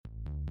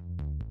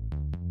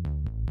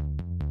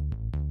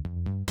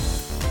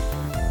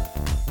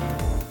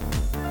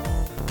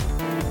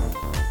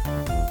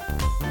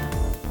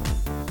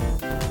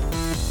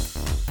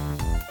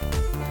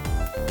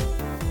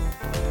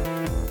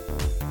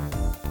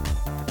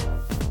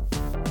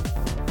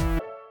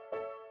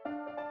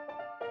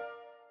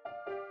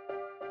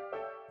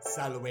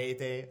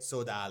Salvete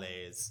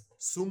sodales,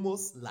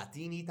 sumus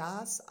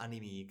latinitas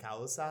animi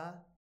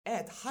causa,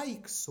 et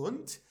haec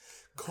sunt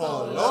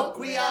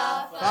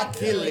colloquia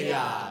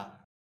facilia.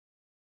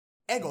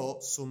 Ego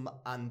sum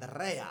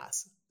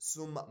Andreas,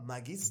 sum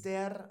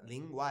magister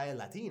linguae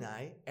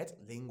latinae et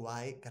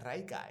linguae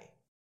Graecae.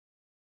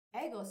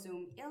 Ego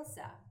sum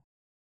Ilsa,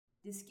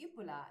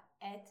 discipula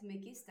et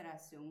magistra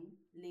sum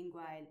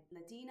linguae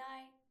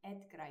latinae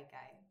et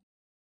Graecae.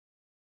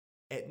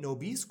 Et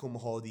nobis cum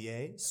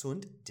hodie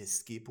sunt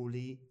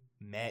discipuli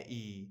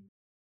mei.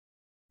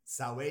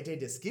 Salvete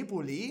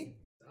discipuli?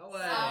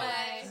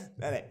 Salve.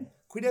 Bene,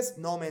 quid est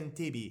nomen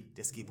tibi,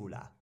 discipula?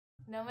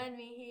 Nomen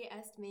mihi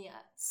est mia.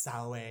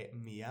 Salve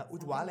mia,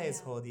 ut Salve vale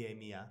est mea. hodie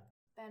mia?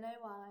 Bene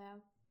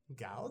valeo.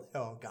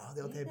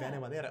 Gaudeo te Ita. bene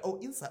manere. Oh,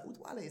 Ilsa, ut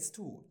vale est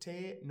tu?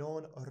 Te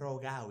non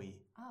rogavi.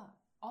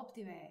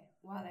 Optime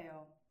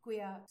valeo,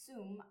 quia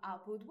sum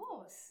apud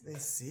vos.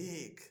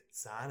 Sic,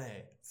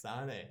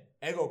 sane.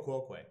 Ego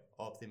quoque,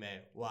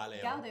 optime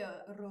valeo.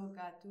 Gaudeo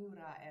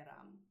rogatura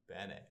eram.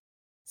 Bene.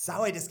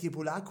 Salve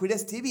discipula, quid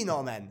est tibi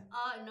nomen?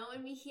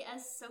 Nomen mihi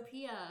est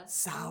Sophia.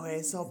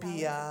 Salve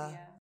Sophia.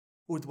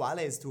 Ut vale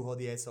est tu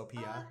hodie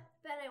Sophia?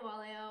 Bene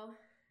valeo.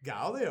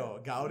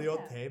 Gaudeo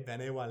Ita. te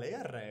bene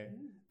valere.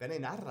 Bene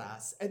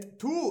narras. Et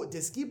tu,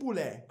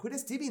 discipule, quid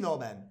est tibi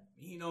nomen?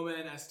 Mihi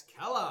nomen est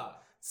Cella.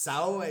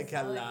 Salve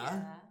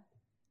Cella.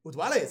 Ut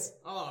vales?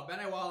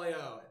 Bene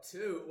valeo.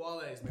 Tu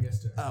vales,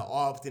 magister.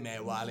 Optime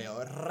valeo,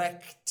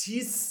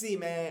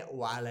 rectissime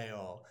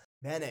valeo.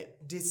 Bene,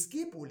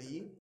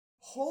 discipuli,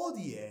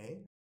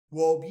 hodie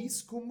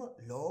vobiscum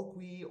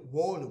loqui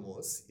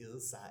volumus,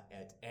 Ilsa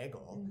et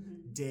ego,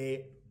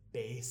 de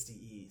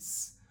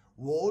bestiis.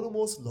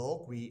 Volumus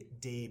loqui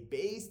de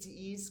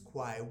bestiis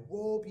quae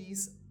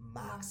vobis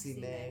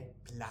maxime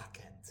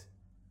placent.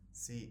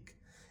 Sic.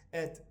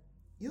 Et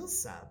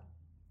Ilsa,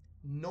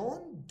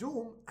 non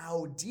dum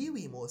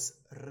audivimus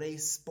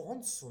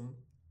responsum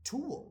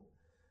tuum.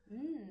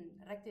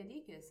 Recte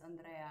dices,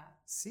 Andrea.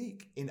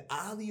 Sic, in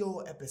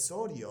alio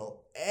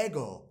episodio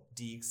ego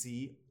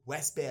dixi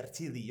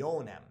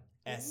vespertilionem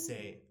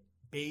esse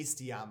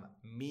bestiam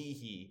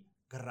mihi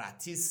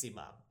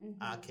gratissimam,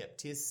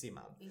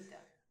 acceptissimam. Ita.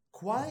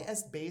 Quae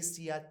est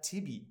bestia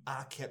tibi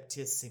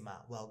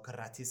acceptissima, vel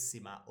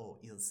gratissima, o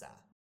Ilsa?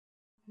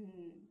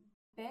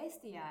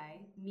 Bestiae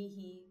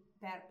mihi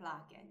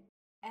perplacent,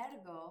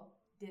 ergo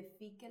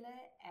difficile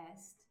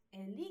est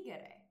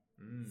eligere,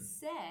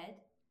 sed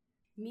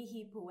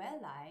mihi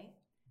puellae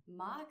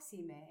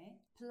maxime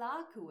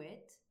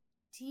placuit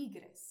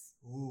tigris.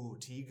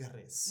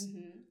 Tigris.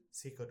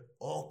 Sicut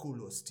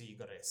oculus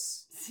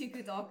tigris.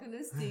 Sicut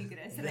oculus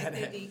tigris,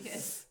 recte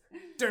dices.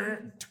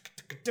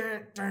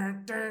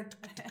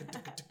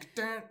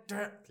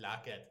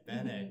 Placet,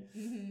 bene.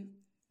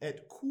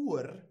 Et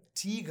cur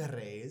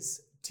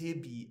tigres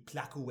tibi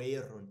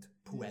placuerunt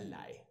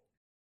puellae?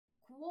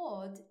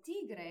 Quod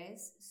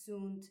tigres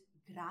sunt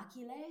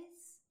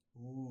graciles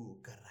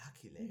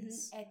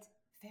Graciles. et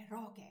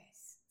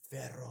feroces.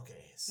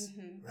 Feroces.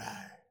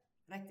 Rar.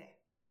 Recte.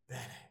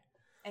 Bene.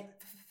 Et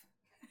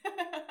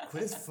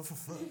Quid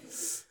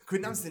est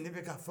Quid nam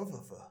significa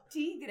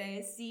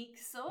tigres sic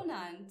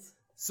sonant.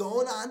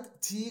 Sonant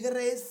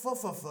tigres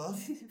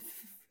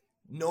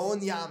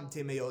Non iam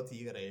timeo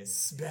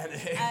tigres.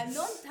 Bene.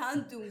 Non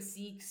tantum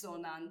sic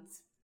sonant.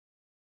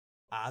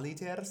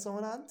 Aliter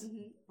sonant?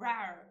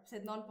 Rar,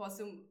 sed non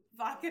possum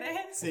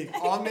facere. Sic,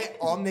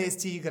 omnes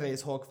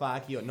tigres hoc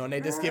facio, non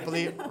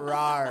discipuli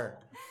rar.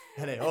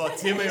 Bene,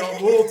 timeo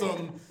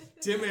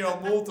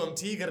multum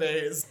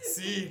tigres,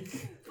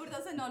 sic.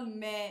 Purtose non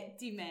me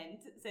timent,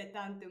 sed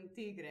tantum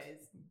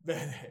tigres.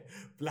 Bene,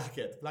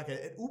 placet.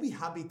 Et ubi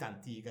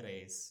habitant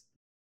tigres?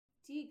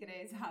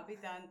 Tigres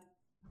habitant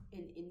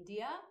in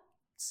India.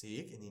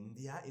 Sic, in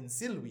India, in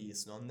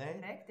Silvis, nonne?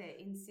 Recte,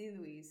 in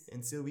Silvis.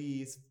 In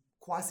Silvis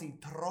quasi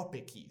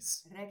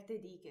tropicis. Recte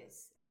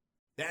dices.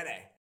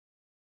 Bene.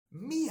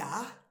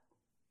 Mia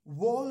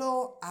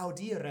volo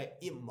audire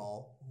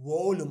immo,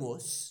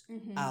 volumus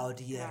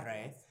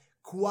audire,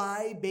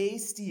 quae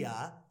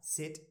bestia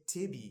sit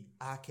tibi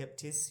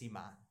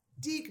acceptissima.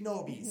 Dic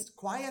nobis,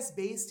 quae est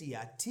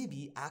bestia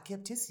tibi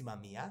acceptissima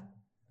mia?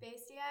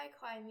 Bestiae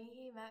quae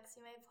mihi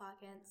maxime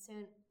placent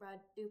sunt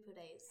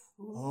bradupodes.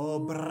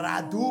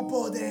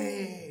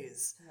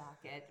 Bradupodes!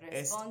 Placet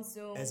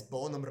responsum. Est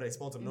bonum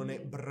responsum, nonne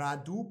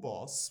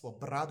bradupos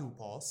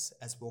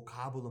est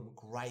vocabulum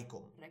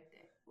Graecum. Recte.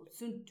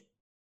 Sunt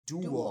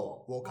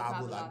Duo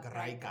vocabula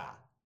Graeca.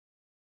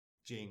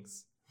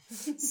 Jinx.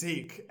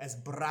 Sic,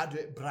 est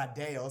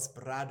bradeos,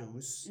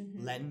 bradus,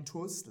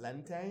 lentus,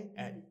 lente,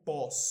 et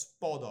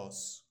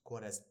podos,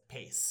 quod est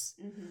pes.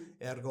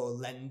 Ergo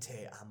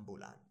lente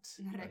ambulant.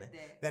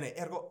 Recte. Bene,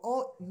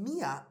 ergo,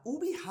 mia,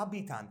 ubi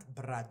habitant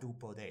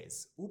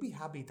bradupodes?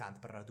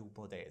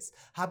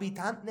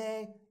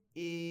 Habitantne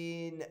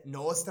in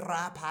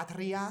nostra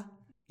patria?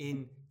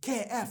 In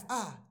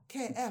KFA,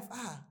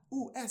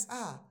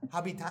 USA.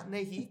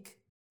 Habitantne hic?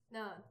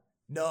 Non.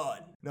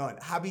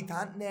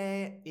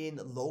 Habitantne in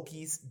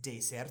locis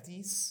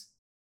desertis?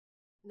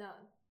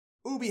 Non.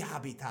 Ubi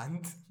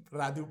habitant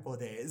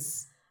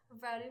bradupodes?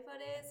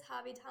 Bradupodes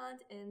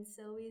habitant in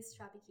Silvius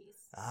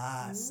tropicis.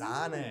 Ah,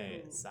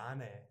 sane.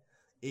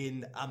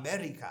 In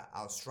America,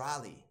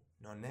 Australi,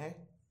 non è?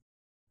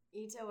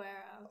 Ita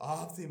vero.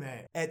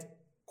 Optime. Et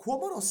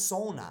quomodo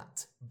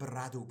sonat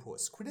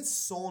bradupus? Quid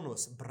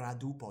sonus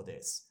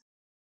bradupodes?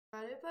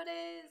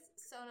 Bradupodes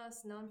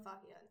sonos non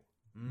faciunt.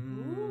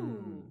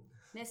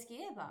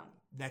 Nesciebam.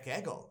 Nec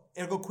ego.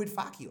 Ergo quid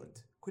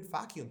faciunt? Quid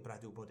faciunt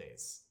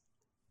bradupodes?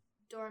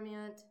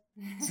 Dormiunt.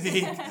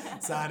 Sic,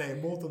 sane,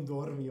 multum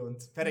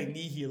dormiunt, pere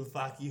nihil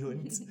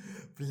faciunt.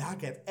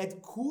 Placet.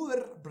 Et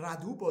cur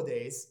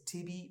bradupodes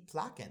tibi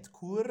placent?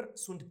 Cur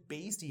sunt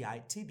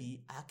bestiae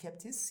tibi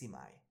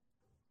acceptissimae?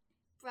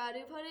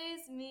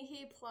 Bradupodes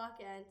mihi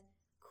placent,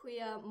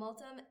 quia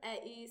multum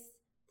eis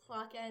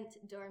placent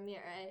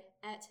dormire,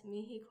 et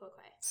mihi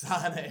quoque.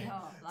 Sane,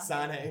 No, placet,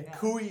 sane.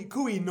 yeah.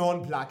 Cui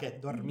non placet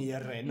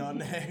dormire,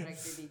 non è?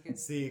 Recte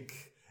dicus.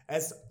 Sic.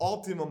 Es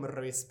optimum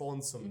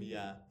responsum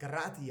mia.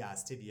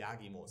 Gratias tibi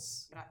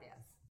agimus.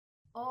 Gratias.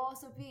 O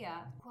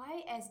Sophia,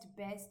 quae est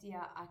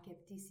bestia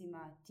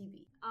acceptissima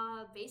tibi?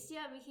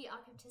 Bestia mihi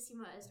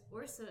acceptissima est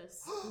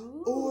ursus.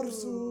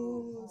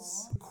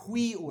 Ursus.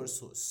 Qui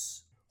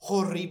ursus?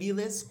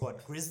 Horribilis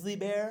quod grizzly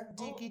bear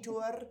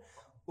dicitur?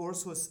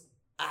 Ursus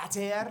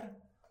ater?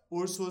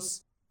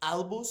 Ursus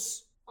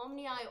albus?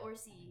 Omniae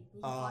ursi mihi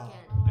Ah,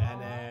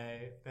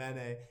 placent.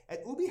 bene.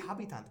 Et ubi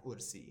habitant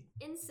ursi?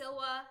 In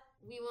Silva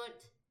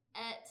vivunt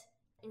et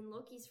in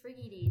locis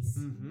frigidis.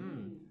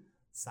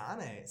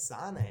 Sane.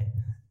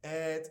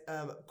 Et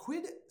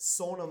quid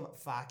sonum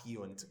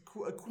faciunt?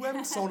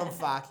 Quem sonum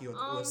faciunt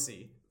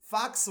ursi?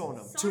 Fac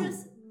sonum, tu.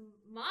 Sonus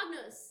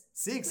magnus.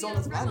 Sic quia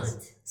sonus magnus.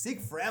 fremunt.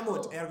 Sic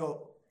fremunt, Oh.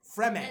 ergo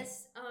freme.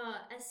 Es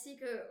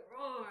sica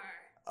roar.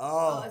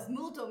 Oh, Oh. es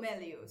multo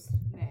melius.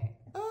 Ne.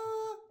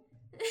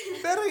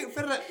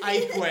 Fere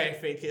aeque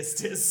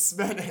fecistis.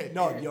 Bene,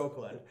 non,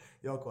 jocor.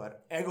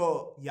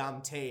 Ego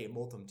iam te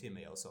multum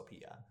timeo,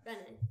 Sophia.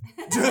 Bene.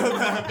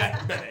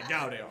 Bene,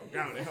 gaudeo.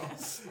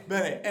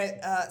 Bene,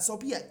 et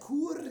Sophia,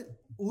 cur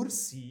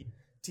ursi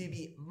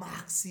tibi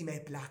maxime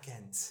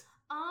placent?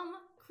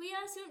 Quia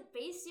sunt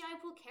bestiae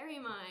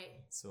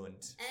pulcherimae.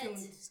 Sunt.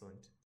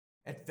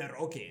 Et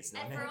feroces,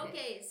 Et non?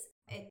 feroces.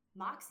 Et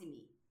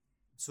maximi.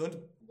 Sunt.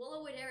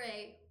 Volo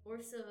videre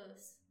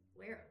ursus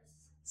veros.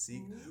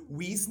 Sic.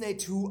 Visne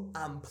tu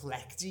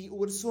amplecti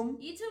ursum?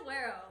 Ita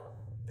vero.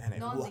 Bene,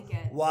 Non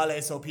dicet.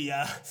 vale,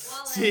 Sophia.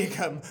 Vale.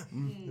 Sicum,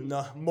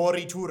 no,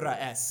 moritura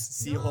es,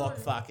 si Non. hoc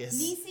facis.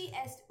 Nisi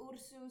est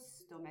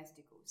ursus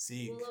domesticus.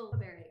 Sic. Volo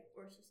videre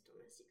ursus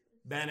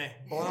domesticus.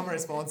 Bene, bonum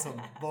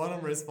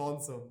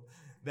responsum.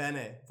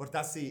 Bene,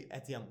 fortassi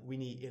etiam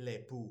vini ille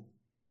pu.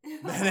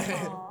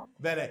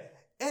 Bene.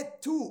 Et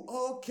tu,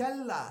 o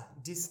cella,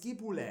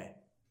 discipule,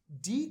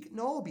 dic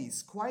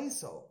nobis, quae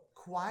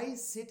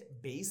sit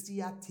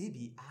bestia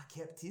tibi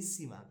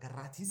acceptissima,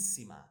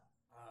 gratissima?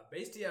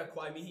 Bestia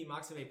quae mihi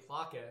maxime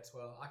placet,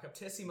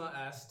 acceptissima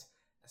est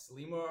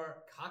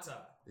lemur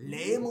cata.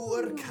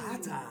 Lemur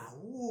cata,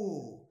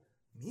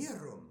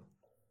 mirum.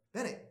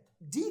 Bene,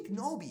 dic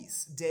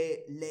nobis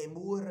de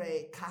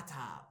lemure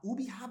cata,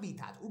 ubi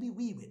habitat, ubi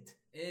vivit?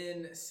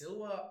 In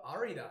Silva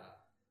arida,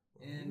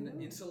 in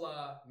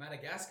insula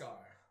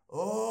Madagascar.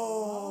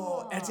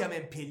 Etiam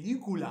in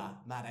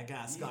pellicula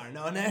Madagascar,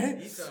 non è?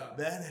 Ita.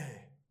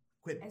 Bene.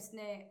 Quid?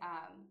 Esne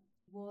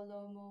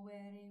volo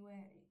movere.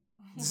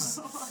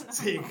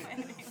 Sic.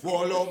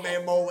 Volo me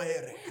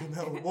movere.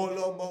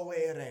 Volo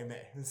movere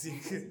me.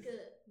 Sic. Sica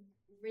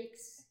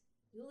rex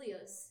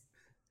Julius.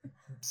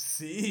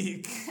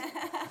 Sic.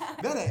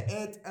 Bene,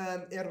 et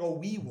ergo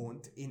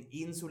vivunt in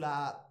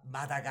insula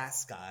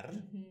Madagascar,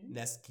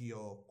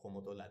 nescio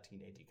quomodo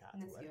latine dicatur.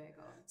 Nescio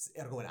ego.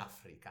 Ergo in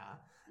Africa.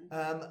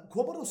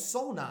 Quomodo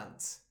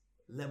sonant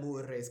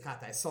lemures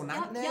catae?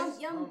 Sonantne?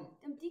 Jam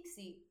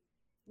dixi.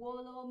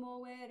 Volo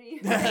movere.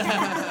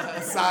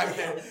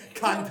 Sane,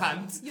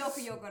 cantant.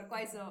 Jocor,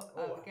 quae so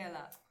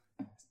cella.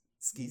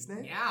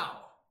 Schisne?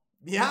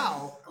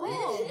 Miau.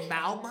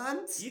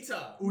 Maumant?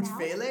 Ita. Ut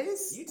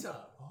feles?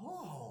 Ita.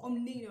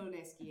 Omnino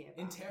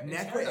nescieba.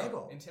 Neque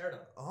ego. Interdum.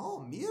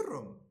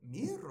 Mirum,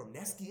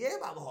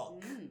 nesciebam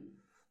hoc.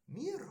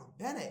 Mirum,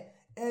 bene.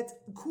 Et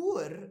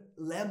cur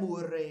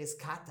lemures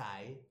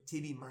catae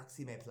tibi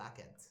maxime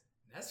placent?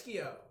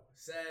 Nescio,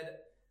 sed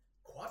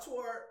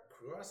quatuor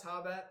cruas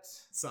habet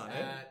Sane.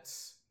 et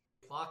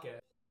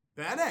placet.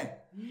 Bene.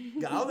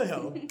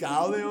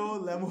 Gaudeo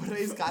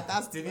lemures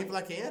catas tibi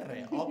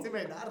placere.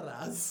 Optime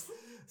narras.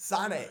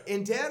 Sane,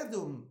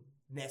 interdum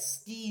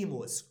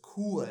nescimus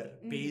cur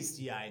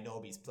bestiae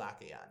nobis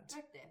placeant.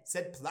 Recte.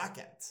 Sed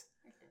placent.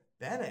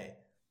 Bene.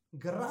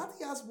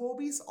 Gratias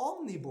vobis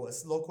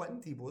omnibus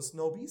loquentibus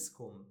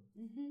nobiscum.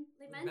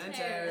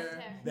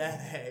 Lementer.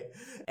 Bene.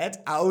 Et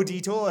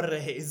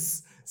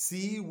auditores,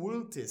 si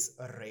vultis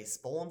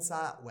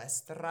responsa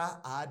vestra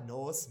ad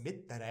nos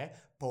mittere,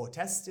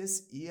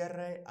 potestis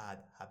ire ad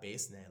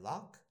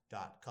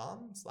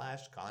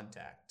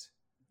habesneloc.com/contact.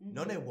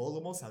 Nonne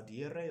volumus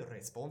audire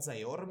responsa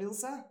eorum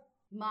ilsa?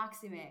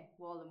 Maxime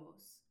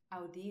volumus.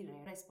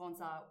 audire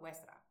responsa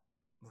vestra.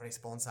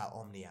 Responsa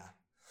omnia.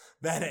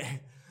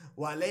 Bene,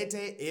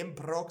 valete in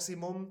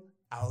proximum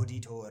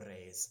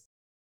auditores.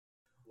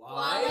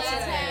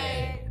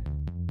 Valete!